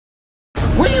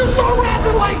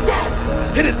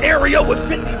area with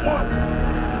 51.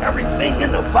 Everything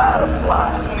in the Vada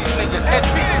flies. These niggas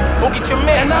SP, go get your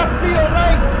man. And I feel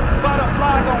like Vada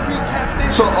fly gonna recap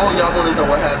this. So, oh, y'all really know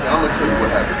what happened. I'm gonna tell you what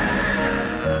happened.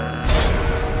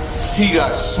 He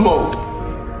got smoked.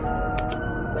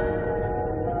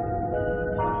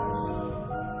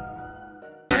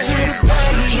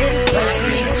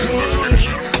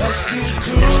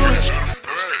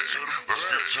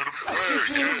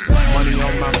 Money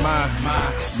on my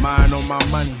mind on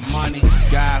my money.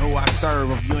 Guy who I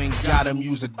serve, if you ain't got him,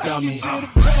 use a dummy.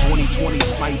 2020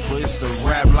 sniper, it's a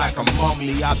rap like a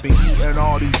mummy. I've been eating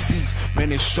all these beats,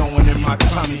 man, it's showing in my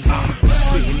tummy.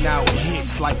 Spitting out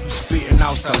hits like you spitting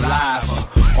out saliva.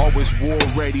 Always war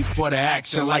ready for the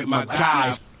action like my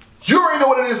guys. You already know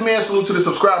what it is, man. Salute to the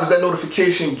subscribers, that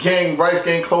notification gang,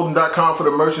 RiceGangClothing.com for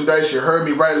the merchandise. You heard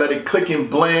me right, let it click and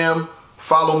blam.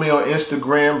 Follow me on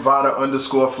Instagram,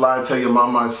 Vada_fly. Tell your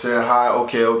mama I said hi.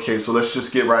 Okay, so let's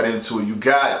just get right into it. You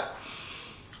got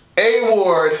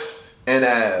A-Ward and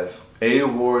Av.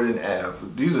 A-Ward and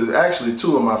Av. These are actually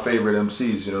two of my favorite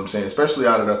MCs, you know what I'm saying? Especially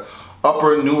out of the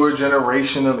upper, newer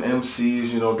generation of MCs,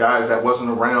 you know, guys that wasn't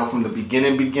around from the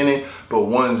beginning, but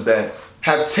ones that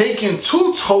have taken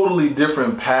two totally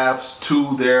different paths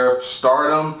to their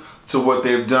stardom, to what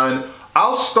they've done.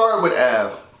 I'll start with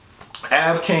Av.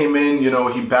 Av came in, you know,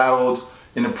 he battled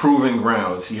in the Proving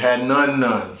Grounds. He had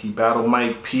none. He battled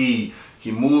Mike P.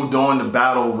 He moved on to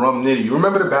battle Rum Nitty. You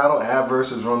remember the battle, Av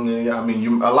versus Rum Nitty? I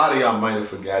mean, a lot of y'all might have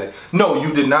forgot it. No,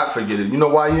 you did not forget it. You know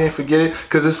why you ain't forget it?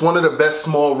 Because it's one of the best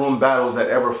small room battles that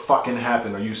ever fucking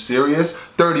happened. Are you serious?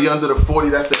 30 under the 40,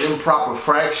 that's the improper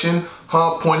fraction.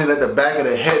 Huh? Pointed at the back of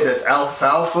the head, that's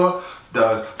alfalfa.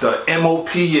 The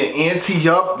MOP, your ante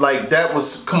up, like that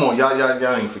was, come on, y'all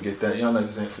ain't forget that. Y'all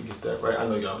niggas ain't forget that, right? I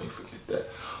know y'all ain't forget that.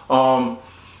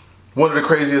 One of the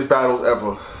craziest battles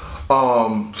ever.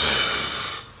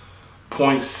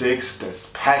 .6, that's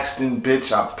Paxton,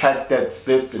 bitch. I packed that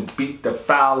fifth and beat the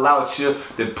foul out you.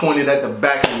 Then pointed at the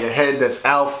back of your head, that's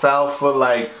alfalfa.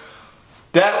 Like,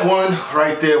 that one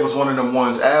right there was one of them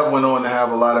ones. Av went on to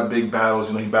have a lot of big battles.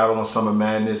 You know, he battled on Summer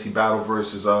Madness. He battled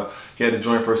versus, he had the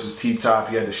joint versus T-Top.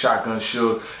 He had the Shotgun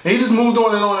Shield. And he just moved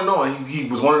on and on and on. He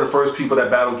was one of the first people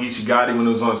that battled Geechee Gotti when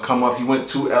it was on his come up. He went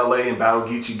to LA and battled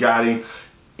Geechee Gotti.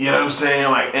 You know what I'm saying?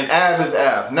 Like, and Av is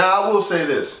Av. Now, I will say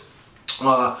this.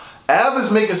 Av is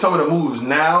making some of the moves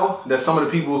now that some of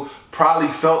the people probably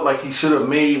felt like he should have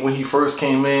made when he first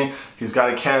came in. He's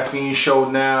got a caffeine show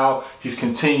now. He's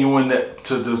continuing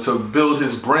to build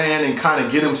his brand and kind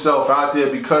of get himself out there,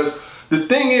 because the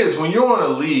thing is, when you're on a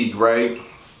league, right,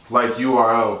 like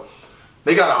URL,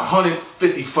 they got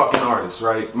 150 fucking artists,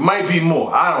 right? Might be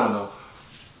more, I don't know.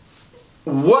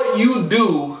 What you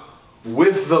do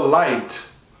with the light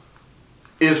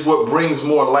is what brings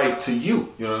more light to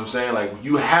you. You know what I'm saying? Like,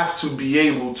 you have to be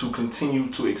able to continue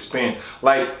to expand.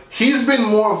 Like, he's been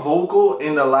more vocal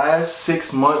in the last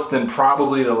 6 months than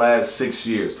probably the last 6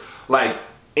 years. Like,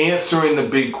 answering the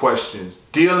big questions,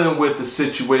 dealing with the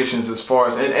situations as far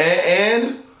as,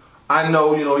 and I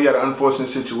know, you know, he had an unfortunate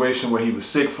situation where he was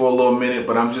sick for a little minute,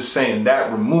 but I'm just saying,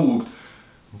 that removed,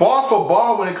 bar for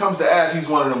bar, when it comes to Av, he's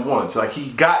one of them ones. Like,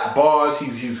 he got bars,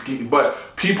 but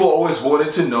people always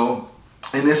wanted to know,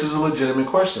 and this is a legitimate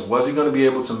question, was he going to be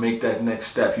able to make that next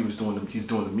step? He's doing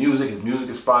the music, his music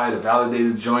is fire, the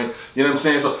validated joint, you know what I'm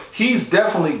saying? So he's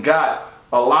definitely got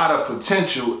a lot of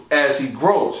potential as he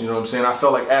grows, you know what I'm saying? I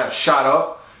felt like Av shot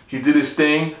up, he did his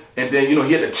thing, and then, you know,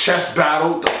 he had the chess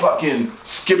battle, the fucking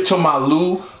skip to my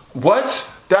Lou.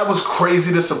 What? That was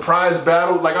crazy, the surprise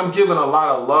battle. Like, I'm giving a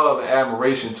lot of love and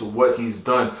admiration to what he's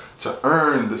done to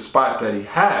earn the spot that he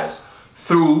has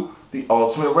through the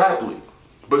Ultimate Rap League.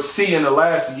 But see, in the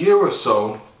last year or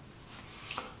so,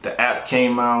 the app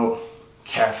came out,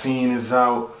 caffeine is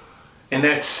out, and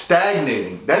that's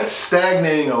stagnating. That's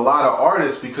stagnating a lot of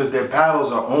artists because their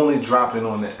battles are only dropping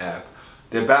on the app.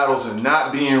 Their battles are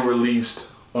not being released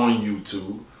on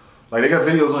YouTube. Like, they got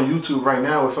videos on YouTube right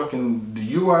now with fucking,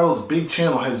 the URL's big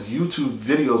channel has YouTube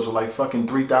videos with like fucking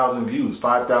 3,000 views,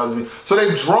 5,000 views. So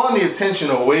they've drawn the attention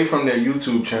away from their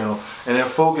YouTube channel and then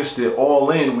focused it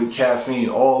all in with caffeine,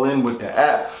 all in with the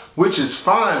app, which is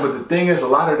fine. But the thing is, a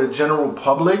lot of the general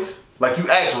public, like, you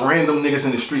ask random niggas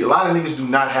in the street, a lot of niggas do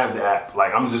not have the app.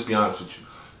 Like, I'm gonna just be honest with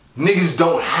you. Niggas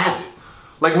don't have it.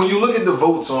 Like, when you look at the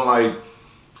votes on, like,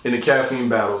 in the caffeine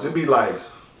battles, it'd be like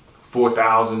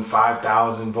 4,000,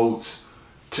 5,000 votes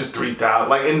to 3,000.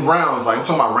 Like, in rounds, like, I'm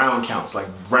talking about round counts. Like,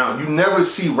 you never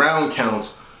see round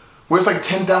counts where it's like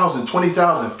 10,000,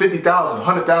 20,000, 50,000,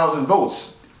 100,000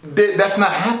 votes. That's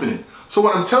not happening. So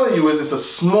what I'm telling you is, it's a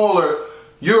smaller,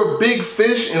 you're a big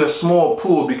fish in a small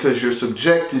pool because you're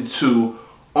subjected to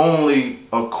only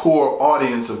a core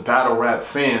audience of battle rap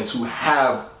fans who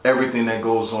have everything that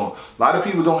goes on. A lot of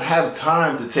people don't have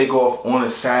time to take off on a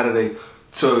Saturday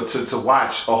to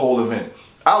watch a whole event.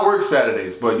 I work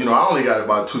Saturdays, but you know, I only got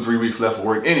about 2-3 weeks left of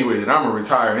work anyway, then I'm gonna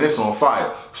retire and it's on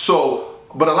fire. So,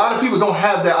 but a lot of people don't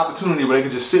have that opportunity where they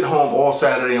can just sit home all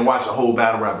Saturday and watch a whole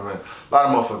battle rap event. A lot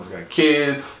of motherfuckers got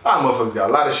kids, a lot of motherfuckers got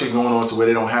a lot of shit going on to where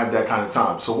they don't have that kind of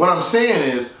time. So what I'm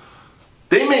saying is,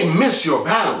 they may miss your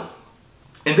battle,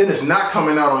 and then it's not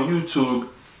coming out on YouTube,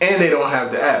 and they don't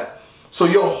have the app. So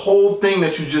your whole thing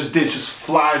that you just did just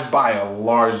flies by a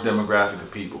large demographic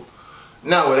of people.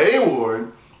 Now with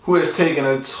A-Ward, who has taken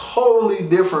a totally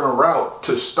different route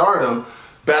to stardom,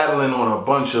 battling on a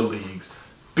bunch of leagues,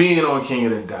 being on King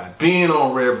of the Dot, being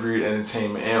on Red Breed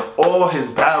Entertainment, and all his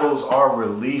battles are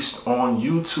released on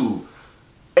YouTube.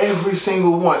 Every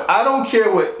single one. I don't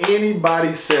care what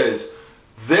anybody says.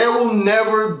 There will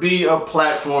never be a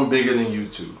platform bigger than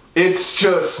YouTube. It's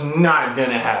just not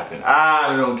gonna happen.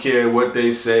 I don't care what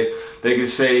they say. They could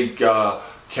say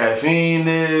caffeine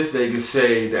this, they could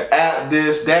say the app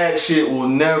this, that shit will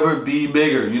never be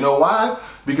bigger. You know why?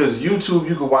 Because YouTube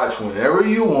you can watch whenever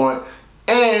you want,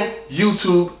 and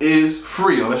YouTube is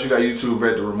free unless you got YouTube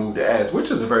Red to remove the ads,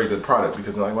 which is a very good product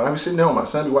because like when I be sitting there with my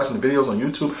son, be watching the videos on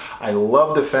YouTube, I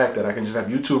love the fact that I can just have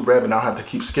YouTube Red and I don't have to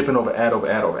keep skipping over ad over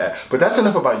ad over ad. But that's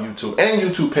enough about YouTube, and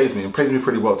YouTube pays me, and pays me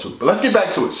pretty well too. But let's get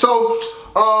back to it. So,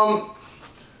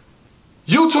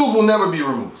 YouTube will never be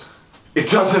removed. It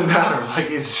doesn't matter,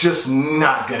 like it's just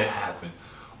not gonna happen.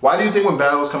 Why do you think when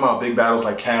battles come out, big battles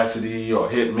like Cassidy or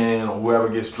Hitman or whoever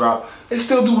gets dropped, they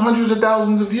still do hundreds of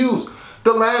thousands of views?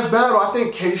 The last battle, I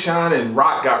think K-Shine and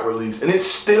Rock got released, and it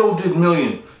still did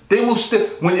million. They will still,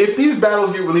 if these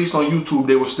battles get released on YouTube,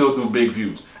 they will still do big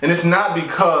views. And it's not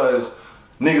because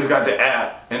niggas got the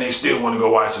app and they still want to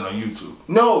go watch it on YouTube.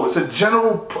 No, it's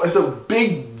a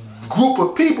big group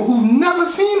of people who've never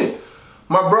seen it.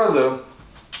 My brother,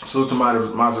 salute to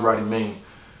Maserati Main,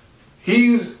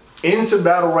 he's into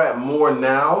battle rap more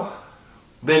now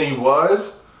than he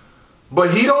was.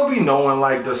 But he don't be knowing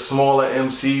like the smaller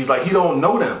MCs, like he don't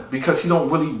know them because he don't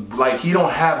really, like he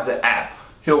don't have the app.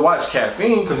 He'll watch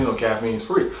Caffeine because you know Caffeine's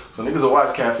free. So niggas will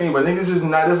watch Caffeine, but niggas is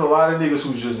not, there's a lot of niggas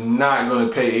who's just not gonna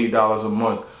pay $8 a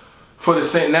month for the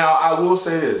same. Now I will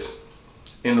say this,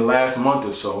 in the last month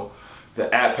or so,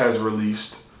 the app has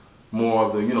released more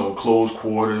of the, you know, close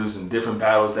quarters and different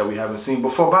battles that we haven't seen.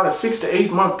 But for about a 6 to 8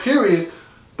 month period,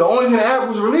 the only thing the app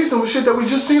was releasing was shit that we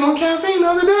just seen on Caffeine the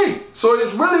other day. So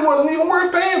it really wasn't even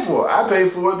worth paying for. I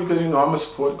paid for it because, you know, I'm a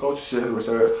support coach, shit,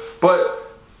 whatever.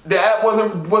 But the app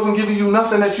wasn't giving you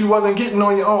nothing that you wasn't getting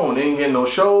on your own. You ain't getting no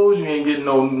shows, you ain't getting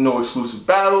no exclusive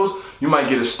battles. You might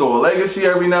get a store legacy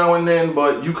every now and then,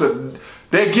 but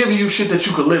they're giving you shit that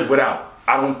you could live without.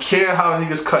 I don't care how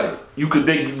niggas cut it.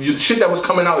 The shit that was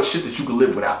coming out is shit that you could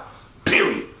live without.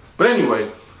 Period. But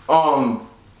anyway,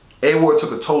 A-Ward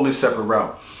took a totally separate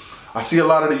route. I see a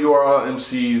lot of the URL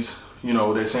MCs, you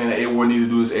know, they're saying that A-Ward need to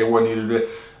do this, A-Ward need to do that.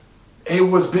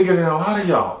 A-Ward's bigger than a lot of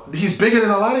y'all. He's bigger than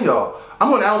a lot of y'all.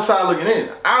 I'm on the outside looking in.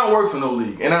 I don't work for no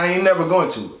league, and I ain't never going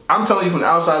to. I'm telling you from the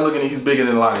outside looking in, he's bigger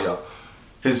than a lot of y'all.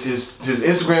 His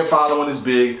Instagram following is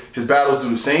big. His battles do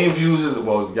the same views as,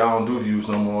 well, y'all don't do views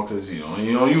no more because, you know,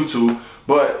 you're on YouTube.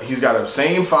 But he's got the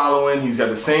same following, he's got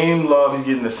the same love, he's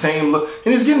getting the same look,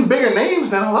 and he's getting bigger names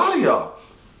than a lot of y'all.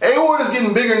 A-Ward is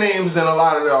getting bigger names than a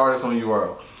lot of the artists on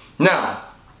URL. Now,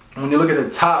 when you look at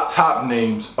the top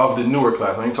names of the newer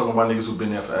class, I ain't talking about niggas who've been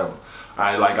there forever.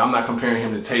 I'm not comparing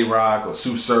him to Tay Rock or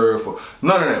Sue Surf or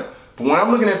none of them. But when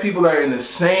I'm looking at people that are in the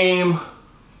same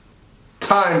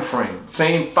time frame,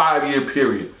 same 5-year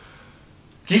period,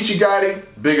 Geechee Gotti,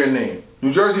 bigger name.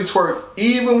 New Jersey Twerk,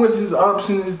 even with his ups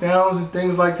and his downs and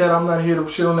things like that, I'm not here to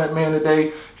shit on that man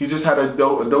today. He just had a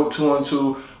dope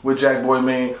 2-on-2 with Jack Boy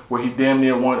Main where he damn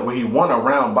near won, where he won a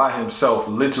round by himself,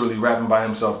 literally rapping by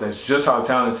himself. That's just how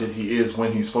talented he is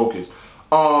when he's focused.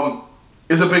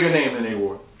 Is a bigger name than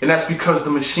A-Ward. And that's because the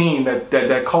machine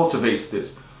that cultivates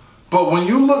this. But when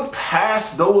you look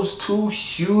past those two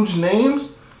huge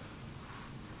names,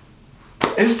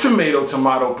 it's tomato,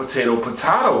 tomato, potato,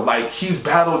 potato. Like he's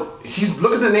battled,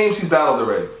 look at the names he's battled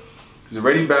already. He's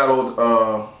already battled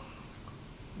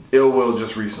Ill Will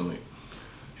just recently.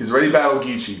 He's already battled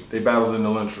Geechee. They battled in the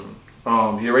lunchroom.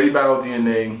 He already battled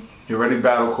DNA. He already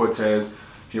battled Cortez.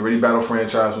 He already battled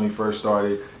Franchise when he first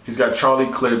started. He's got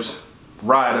Charlie Clips,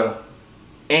 Ryder,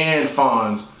 and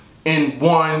Fonz in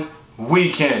one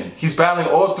weekend. He's battling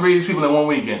all three of these people in one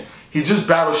weekend. He just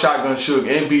battled Shotgun Suge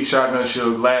and beat Shotgun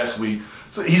Suge last week.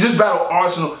 So he just battled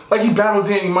Arsenal. Like, he battled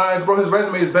Danny Myers, bro. His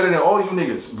resume is better than all you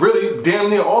niggas. Really, damn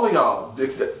near all of y'all.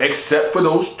 Except for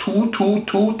those two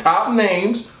top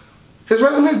names. His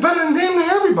resume is better than damn near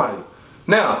everybody.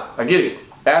 Now, I get it.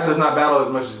 Av does not battle as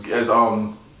much as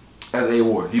A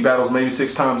Ward. He battles maybe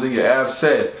 6 times a year. Av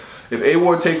said, if A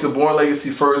Ward takes a Born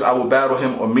Legacy first, I will battle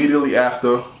him immediately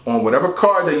after on whatever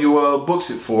card that URL books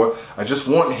it for. I just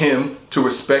want him to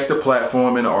respect the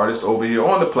platform and the artist over here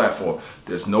on the platform.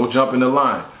 There's no jump in the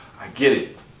line. I get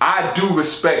it. I do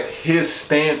respect his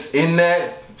stance in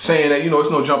that, saying that, you know,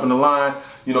 it's no jump in the line.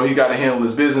 You know, he got to handle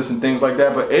his business and things like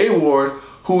that. But A Ward,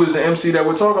 who is the MC that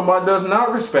we're talking about, does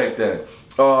not respect that.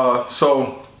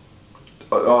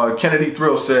 Kennedy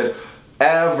Thrill said,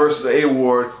 Av versus A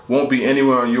Ward won't be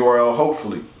anywhere on URL,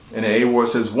 hopefully. And A Ward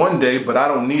says, one day, but I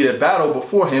don't need a battle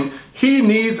before him. He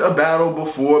needs a battle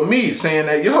before me. Saying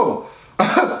that, yo,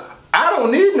 I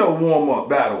don't need no warm-up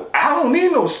battle. I don't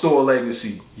need no store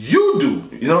legacy. You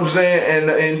do. You know what I'm saying?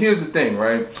 And here's the thing,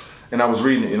 right? And I was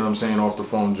reading it, you know what I'm saying, off the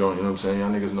phone joint, you know what I'm saying? Y'all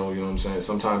niggas know, you know what I'm saying?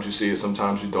 Sometimes you see it,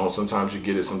 sometimes you don't. Sometimes you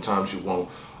get it, sometimes you won't.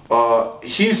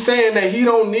 He's saying that he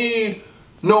don't need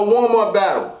no warm-up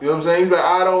battle. You know what I'm saying? He's like,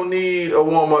 I don't need a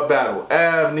warm-up battle.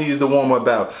 Av needs the warm-up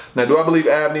battle. Now, do I believe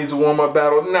Av needs a warm-up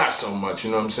battle? Not so much,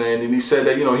 you know what I'm saying? And he said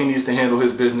that, you know, he needs to handle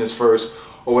his business first,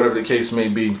 or whatever the case may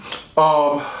be.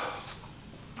 What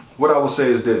I will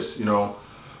say is this, you know,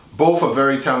 both are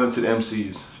very talented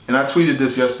MCs. And I tweeted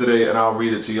this yesterday, and I'll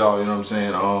read it to y'all, you know what I'm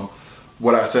saying?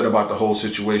 What I said about the whole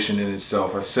situation in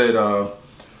itself. I said,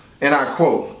 and I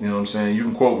quote, you know what I'm saying? You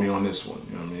can quote me on this one,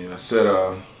 you know what I mean? I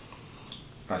said,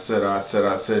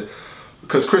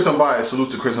 because Chris Unbiased,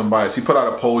 salute to Chris Unbiased, he put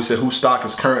out a poll. He said, whose stock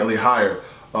is currently higher,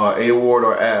 A Ward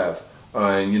or Av?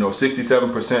 And you know,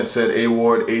 67% said A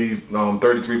Ward,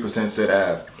 33% said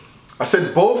Av. I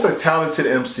said both are talented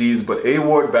MCs, but A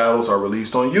Ward battles are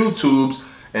released on YouTube's,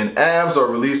 and Avs are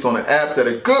released on an app that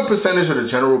a good percentage of the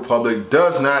general public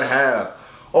does not have.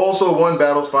 Also, one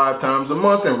battles 5 times a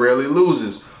month and rarely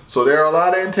loses. So there are a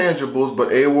lot of intangibles,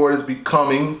 but A Ward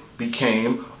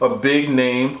became a big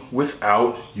name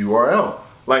without URL.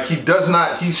 Like,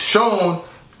 he's shown,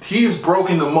 he's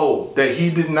broken the mold that he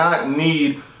did not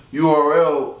need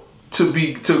URL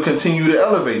to continue to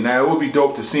elevate. Now, it would be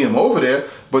dope to see him over there,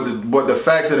 but the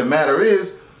fact of the matter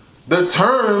is, the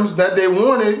terms that they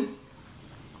wanted,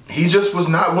 he just was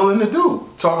not willing to do.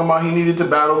 Talking about he needed to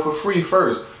battle for free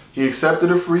first. He accepted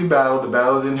a free battle. The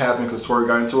battle didn't happen because Twerk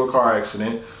got into a car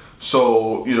accident.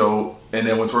 So, you know, and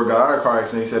then when Twerk got out of a car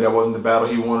accident, he said that wasn't the battle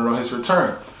he wanted on his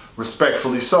return.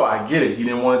 Respectfully so, I get it. He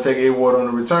didn't want to take A Ward on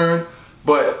the return,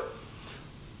 but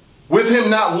with him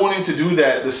not wanting to do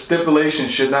that, the stipulation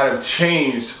should not have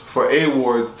changed for A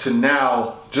Ward to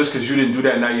now, just because you didn't do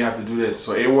that, now you have to do this.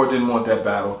 So A Ward didn't want that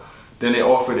battle. Then they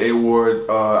offered A Ward,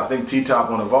 I think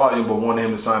T-Top on a volume, but wanted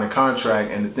him to sign a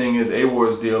contract. And the thing is, A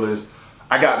Ward's deal is,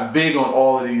 I got big on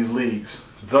all of these leagues.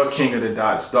 The King of the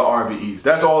Dots, the RBEs.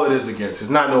 That's all it is against. It's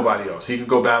not nobody else. He could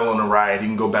go battle on the Riot. He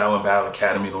can go battle in Battle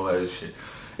Academy and all that shit.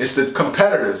 It's the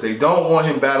competitors. They don't want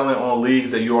him battling on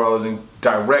leagues that URL is in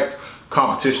direct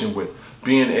competition with.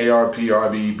 Being ARP,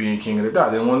 RBE, being King of the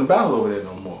Dots. They don't want to battle over there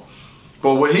no more.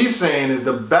 But what he's saying is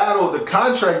the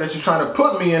contract that you're trying to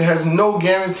put me in has no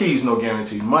guarantees. No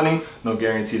guaranteed money, no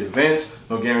guaranteed events,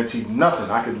 no guaranteed nothing.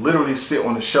 I could literally sit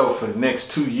on the shelf for the next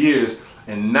 2 years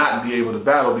and not be able to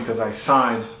battle because I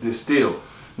signed this deal.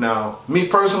 Now, me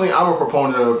personally, I'm a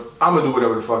proponent of, I'm going to do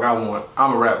whatever the fuck I want.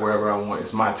 I'm going to rap wherever I want.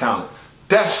 It's my talent.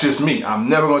 That's just me. I'm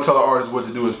never going to tell an artist what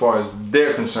to do as far as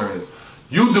their concern is.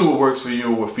 You do what works for you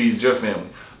and what feeds your family.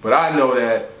 But I know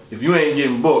that if you ain't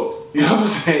getting booked, you know what I'm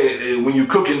saying, when you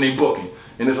cooking, they booking.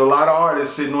 And there's a lot of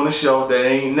artists sitting on the shelf that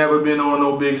ain't never been on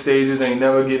no big stages, ain't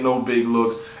never get no big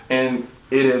looks, and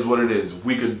it is what it is.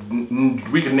 We could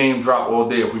name drop all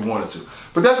day if we wanted to.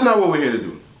 But that's not what we're here to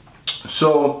do.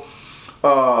 So,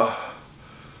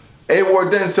 A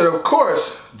Ward then said, of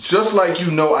course, just like you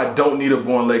know I don't need a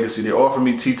Born Legacy. They offered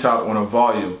me T-Top on a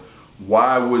volume.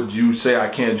 Why would you say I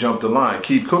can't jump the line?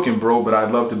 Keep cooking, bro, but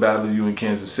I'd love to battle you in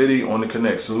Kansas City on the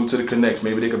Connect. Salute to the Connects.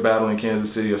 Maybe they could battle in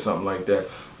Kansas City or something like that.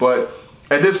 But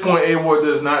at this point, A Ward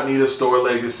does not need a store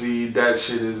legacy. That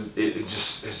shit is,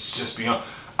 it's just beyond.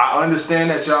 I understand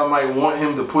that y'all might want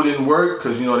him to put in work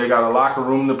because, you know, they got a locker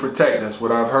room to protect. That's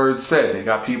what I've heard said. They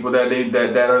got people that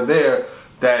are there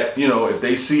that, you know, if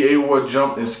they see A Ward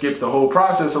jump and skip the whole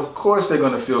process, of course they're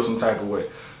going to feel some type of way.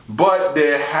 But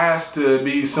there has to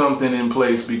be something in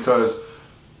place because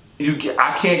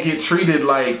I can't get treated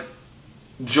like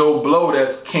Joe Blow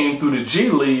that came through the G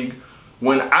League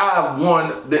when I've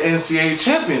won the NCAA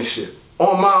championship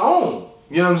on my own.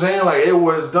 You know what I'm saying? Like, A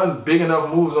Ward has done big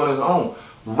enough moves on his own.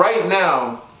 Right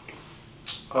now,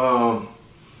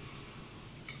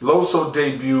 Loso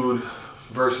debuted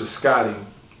versus Scotty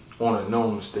on a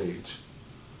known stage.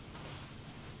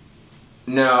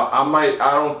 Now,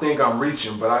 I don't think I'm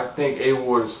reaching, but I think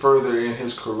A-Ward is further in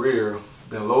his career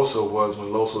than Loso was when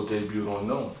Loso debuted on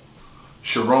known.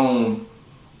 Sharon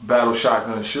battled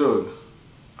Shotgun Suge.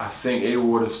 I think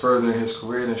A-Ward is further in his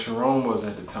career than Sharon was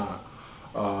at the time.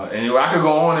 Anyway, I could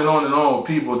go on and on and on with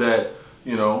people that,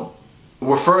 you know,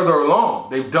 were further along.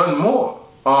 They've done more.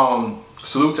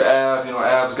 Salute to Av. You know,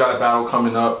 Av's got a battle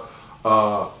coming up.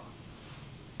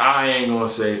 I ain't gonna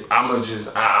say.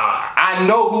 I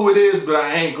know who it is, but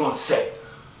I ain't gonna say.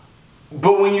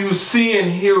 But when you see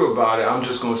and hear about it, I'm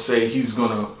just gonna say he's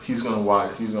gonna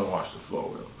watch the floor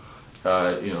with him.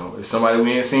 You know, it's somebody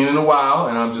we ain't seen in a while,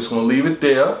 and I'm just gonna leave it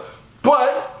there.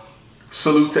 But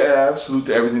salute to Av, salute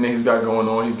to everything that he's got going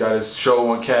on. He's got his show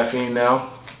on Caffeine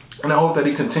now, and I hope that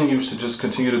he continues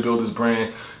to build his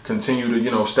brand, continue to,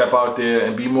 you know, step out there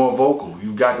and be more vocal.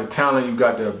 You got the talent, you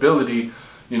got the ability.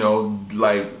 You know,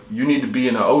 like, you need to be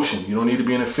in the ocean. You don't need to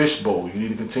be in a fishbowl. You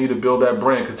need to continue to build that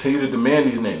brand, continue to demand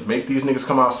these names, make these niggas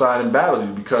come outside and battle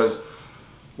you, because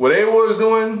what A-Ward is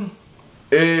doing,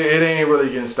 it ain't really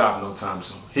getting stopped no time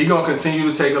soon. He gonna continue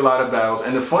to take a lot of battles,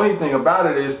 and the funny thing about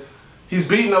it is, he's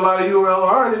beating a lot of URL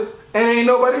artists, and ain't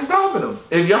nobody stopping him.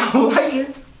 If y'all don't like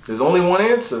it, there's only one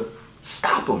answer: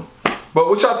 stop him. But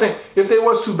what y'all think? If there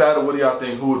was two battles, what do y'all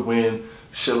think? Who would win?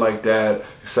 Shit like that,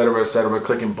 etc., etc.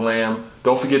 Click and blam.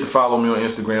 Don't forget to follow me on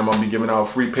Instagram. I'll be giving out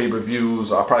free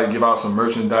pay-per-views. I'll probably give out some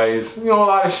merchandise. You know, a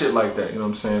lot of shit like that. You know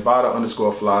what I'm saying?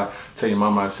 Vada_fly. Tell your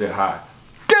mama I said hi.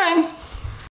 Gang!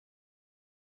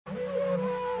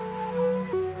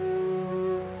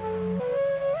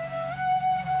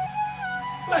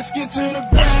 Let's get to the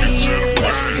bag, yeah.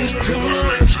 Let's get to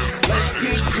it. Let's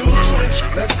get to it.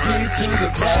 Let's get to the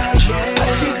bag, yeah.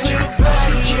 Let's get to the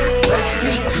bag, yeah. Let's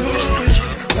get to it.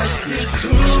 Let's get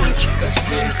to it. Let's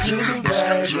get to the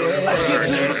bag, yeah. Let's get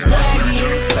to the bag,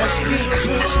 yeah. Let's get to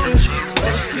it.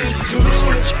 Let's get to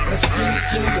it. Let's get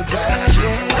to the bag,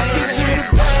 yeah. Let's get to the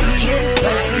bag, yeah.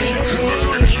 Let's get to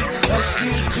it. Let's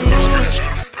get to it.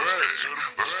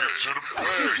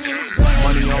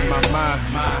 Money on my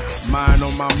mind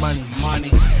on my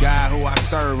money. Guy who I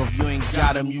serve, if you ain't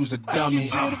got him, use a dummy.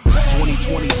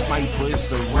 2020 sniper,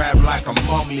 it's a rap like a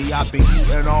mummy. I've been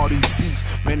eating all these beats,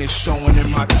 man, it's showing in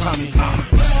my tummy.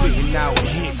 Spitting out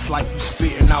hits like you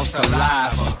spitting out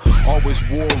saliva. Always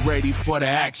war ready for the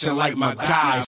action like my guys.